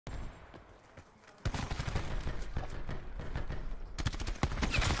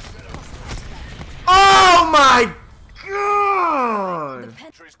my god!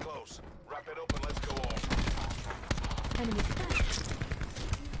 Entry's close. Wrap it up and let's go on. Enemy flash.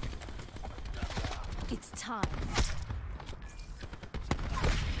 It's time.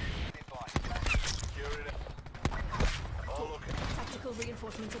 Tactical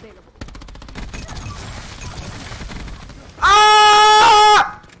reinforcements available.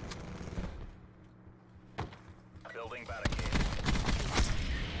 Ah! Building barricade.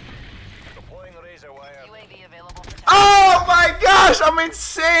 Deploying razor wire. UAV available for Oh my gosh! I'm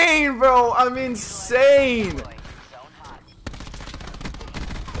insane, bro! I'm insane! zone hot.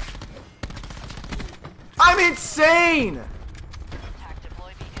 I'm insane! Attack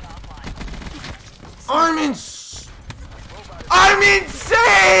deploy beacon offline. I'm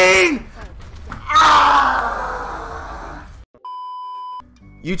insane! Ah!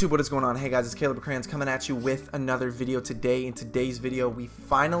 YouTube, what is going on? Hey guys, it's Caleb Crayons coming at you with another video today. In today's video, we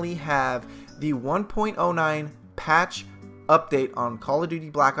finally have the 1.09 patch update on Call of Duty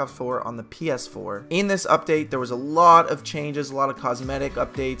Black Ops 4 on the PS4. In this update, there was a lot of changes, a lot of cosmetic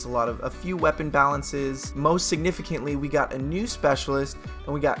updates, a few weapon balances. Most significantly, we got a new specialist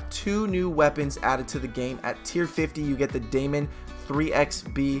and we got 2 new weapons added to the game. At tier 50, you get the Damon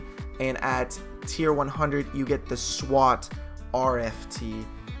 3XB, and at tier 100, you get the SWAT RFT.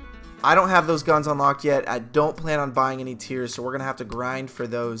 I don't have those guns unlocked yet. I don't plan on buying any tiers, so we're gonna have to grind for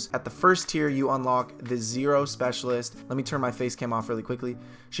those. At the first tier, you unlock the Zero Specialist. Let me turn my face cam off really quickly.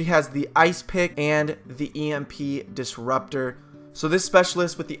 She has the Ice Pick and the EMP Disruptor. So this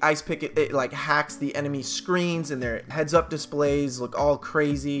specialist with the Ice Pick, it like hacks the enemy screens, and their heads-up displays look all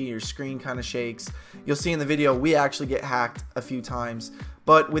crazy. Your screen kind of shakes. You'll see in the video we actually get hacked a few times.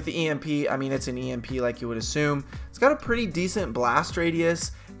 But with the EMP, I mean, it's an EMP like you would assume. It's got a pretty decent blast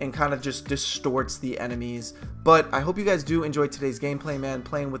radius and kind of just distorts the enemies. But I hope you guys do enjoy today's gameplay, man.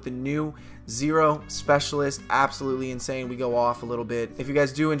 Playing with the new Zero Specialist, absolutely insane. We go off a little bit. If you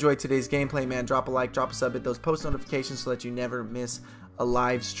guys do enjoy today's gameplay, man, drop a like, drop a sub, hit those post notifications so that you never miss a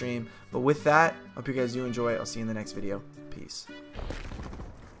live stream. But with that, hope you guys do enjoy. I'll see you in the next video. Peace.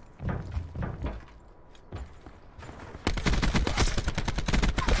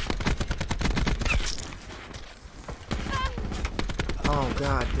 Oh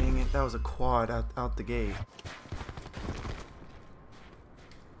god dang it, that was a quad out the gate.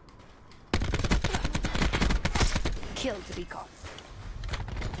 Killed the beacon.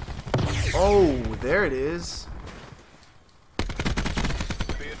 Oh, there it is.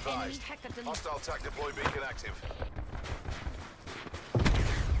 Be advised. Hostile attack deploy beacon active.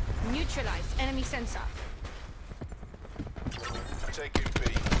 Neutralized enemy sensor. Taking B.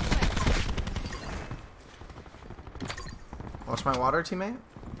 Watch my water, teammate.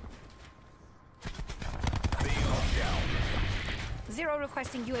 B locked down. Zero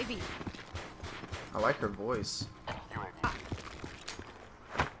requesting UAV. I like her voice.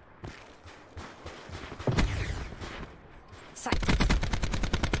 Sight.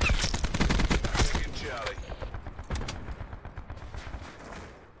 Taking Charlie.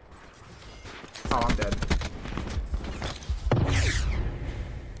 Oh, I'm dead.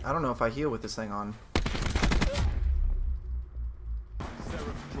 I don't know if I heal with this thing on.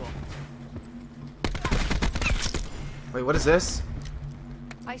 Wait, what is this?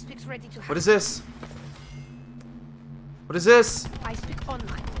 Ice Pick's ready to hack. What is this? What is this? Ice Pick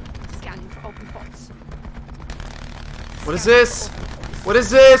online. Scanning for open ports. What is this? What is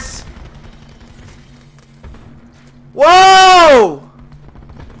this? Whoa!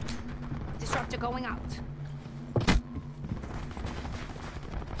 Disruptor going out.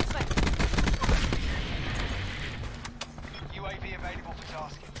 UAV available for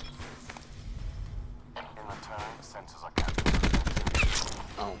tasking. In return, sensors are captured.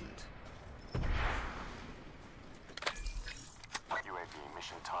 Owned. UAV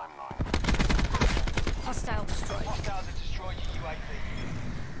mission timeline. Hostile destroyed. Hostiles have destroyed your UAV.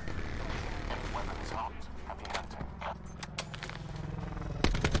 Weapon is hot. Happy hunting.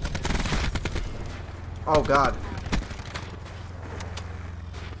 Oh god.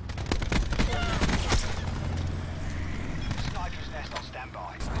 Sniper's nest on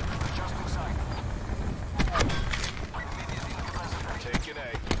standby. Just in sight. Taking A.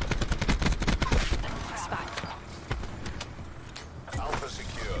 Spy. Alpha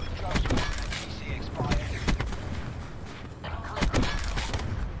secure. PC expired.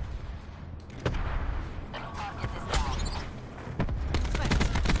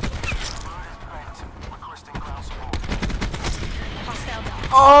 Requesting ground support. Hostile down.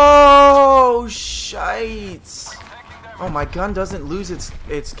 Oh, shite. Oh, my gun doesn't lose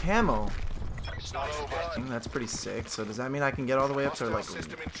its camo. It's not over. That's pretty sick. So does that mean I can get all the way up to like...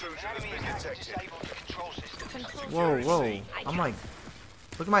 System intrusion has been detected. Control Whoa, whoa. I'm like,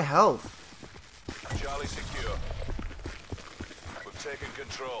 look at my health. Charlie secure. We've taken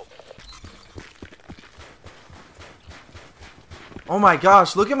control. Oh my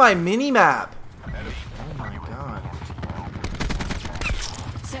gosh, look at my mini map. Enemy Oh my god.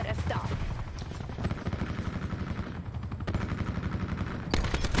 Seraph down.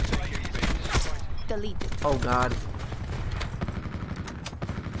 taking B. Deleted. Oh god.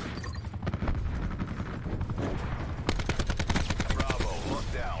 Bravo,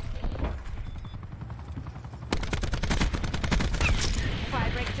 locked down.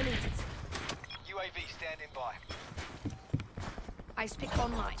 Firebreak deleted. UAV standing by. Ice pick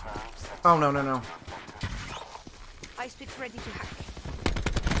online. Oh no, no, no. Ice pick's ready to hack.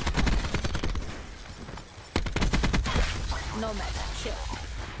 Nomad, kill.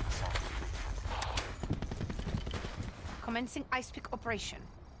 Commencing ice pick operation.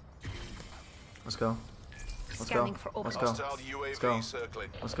 Let's go. Let's go. Scanning for Let's open. go. Hostile Let's go. UAV circling.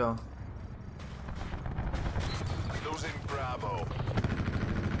 Let's go. Losing Bravo.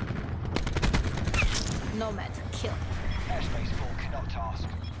 Nomad, kill. Airspace full, cannot task.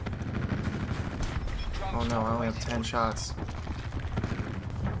 Oh no, I only have 10 shots.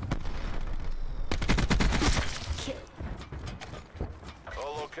 Kill.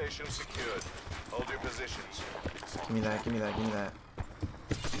 All locations secured. Hold your positions. Give me that, give me that, give me that.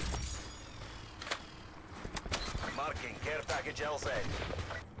 Marking care package LZ.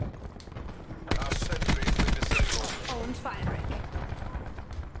 Our sentry's been disabled. Owned firebreak.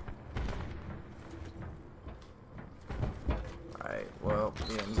 Alright, well,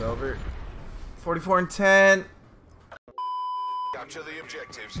 the game's over. 44 and 10. Capture the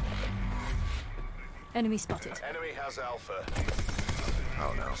objectives. Enemy spotted. Enemy has Alpha.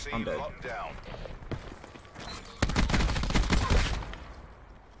 Oh no, C I'm dead. locked down.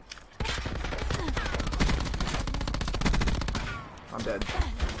 I'm dead.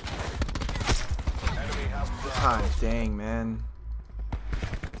 Enemy has Bravo. God dang, man.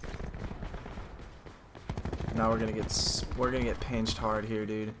 Now we're gonna get pinched hard here,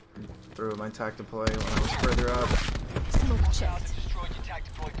 dude. Threw my tac deploy when I was further up. Smoke checked. Destroyed your tac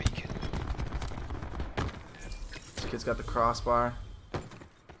deploy beacon. This kid's got the crossbar.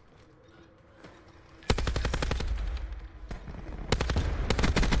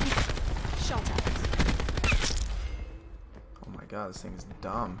 Shot at. Oh my god, this thing is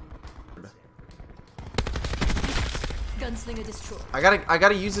dumb. Gunslinger destroyed. I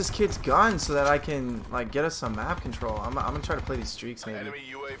gotta use this kid's gun so that I can like get us some map control. I'm gonna try to play these streaks maybe. Enemy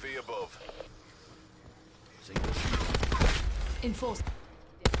UAV above. Enforced.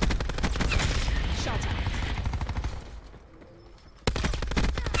 Shot at.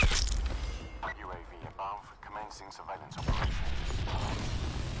 UAV above, commencing surveillance operations.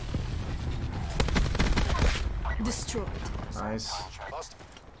 Destroyed. Nice. Lost.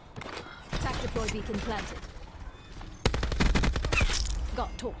 Tac deploy beacon planted.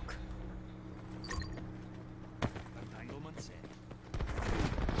 Got talk.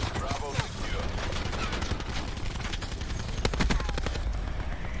 Bravo secure.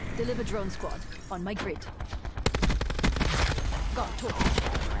 Deliver drone squad on my grid. Got talk.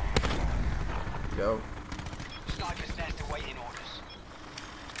 Go. Sniper's nest awaiting orders.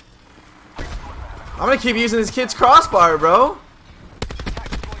 I'm gonna keep using this kid's crossbar, bro. Tac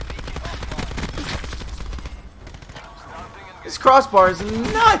deploy beacon offline. This crossbar is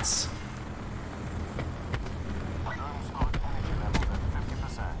nuts. Drone squad energy level at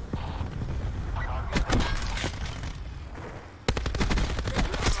 50%.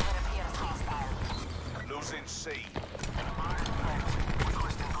 Losing C.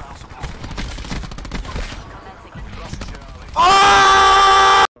 Requesting ground support. Commencing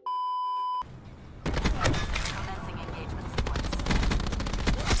Ah! engagement sequence.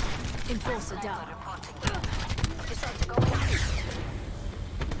 Enforcer down. Reporting. Decide to go.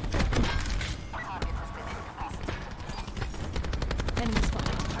 Target has been incapacitated. Enemy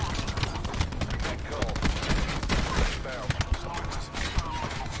spotted. Good call. Inbound.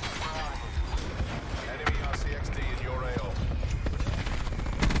 Enemy RCXD in your AO.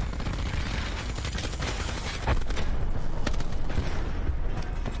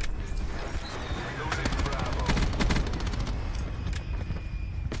 Losing Bravo.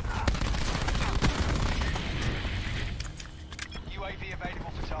 UAV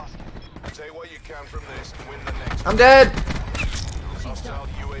available for task. Take what you can from this and win the next. I'm dead. Hostile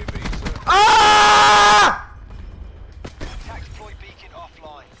UAV, sir. Ah! Tac deploy beacon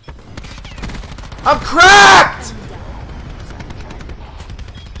offline. I'm cracked.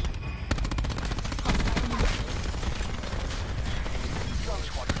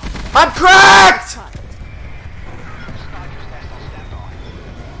 I'm cracked.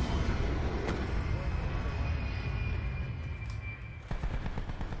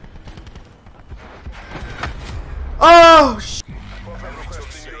 Oh, sh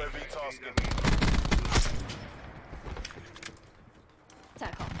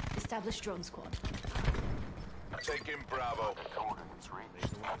TACOM. Establish drone squad. Taking Bravo. Coordinates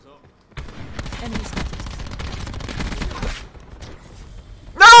reached. Enemy spotted.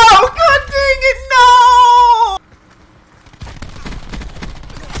 No! God dang it, no!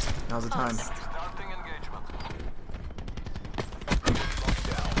 Now's the time. Starting engagement.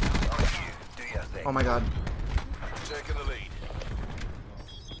 Oh my god. Taking the lead.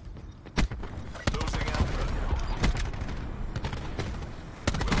 Losing Alpha.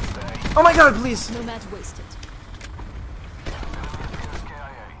 We'll stay. Oh my god, please. Nomad wasted.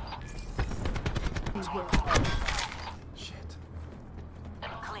 KIA. We will. Shit.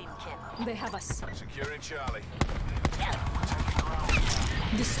 Clean kill. They have us. Securing Charlie.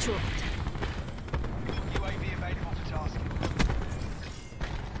 Destroyed. UAV available for tasking.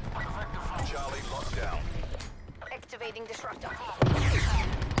 Charlie locked down. Activating disruptor.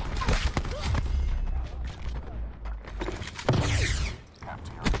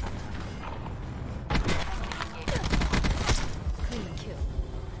 Capture your objective. Clean kill.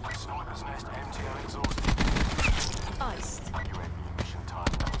 Sniper's nest MTL exhausted. Iced. UAV mission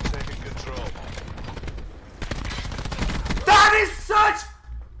time. Taking control. That is such.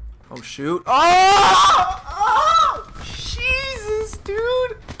 Oh shoot. Oh! Jesus,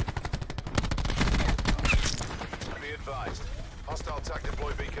 dude. Be advised. Hostile TAC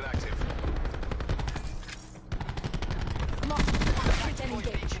deploy beacon active.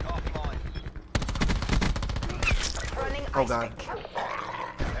 Engage. Offline. Oh god.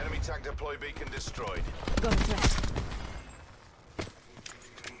 Enemy TAC deploy beacon destroyed. Got it right.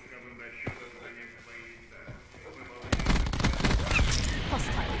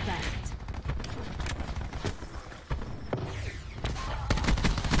 Hostile backed.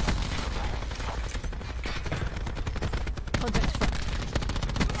 Contact front.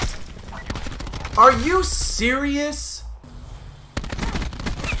 Are you serious?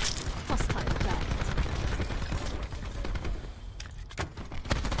 Hostile backed.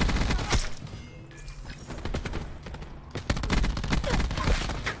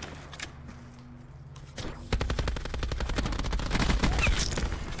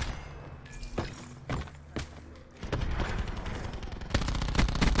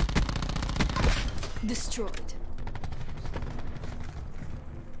 Destroyed.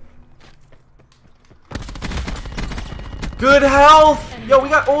 Good health. Yo, we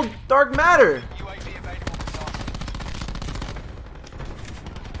got old dark matter. UAV available for tasking.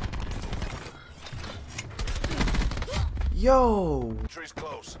 Yo. Tree's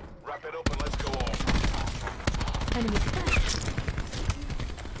close. Wrap it up and let's go off. Enemy backed.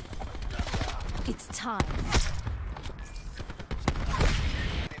 It's time.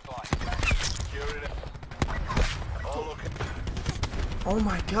 Secure it. All looking. Oh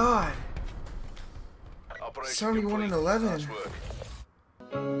my god. Operation 71 and complete. 11. Nice work.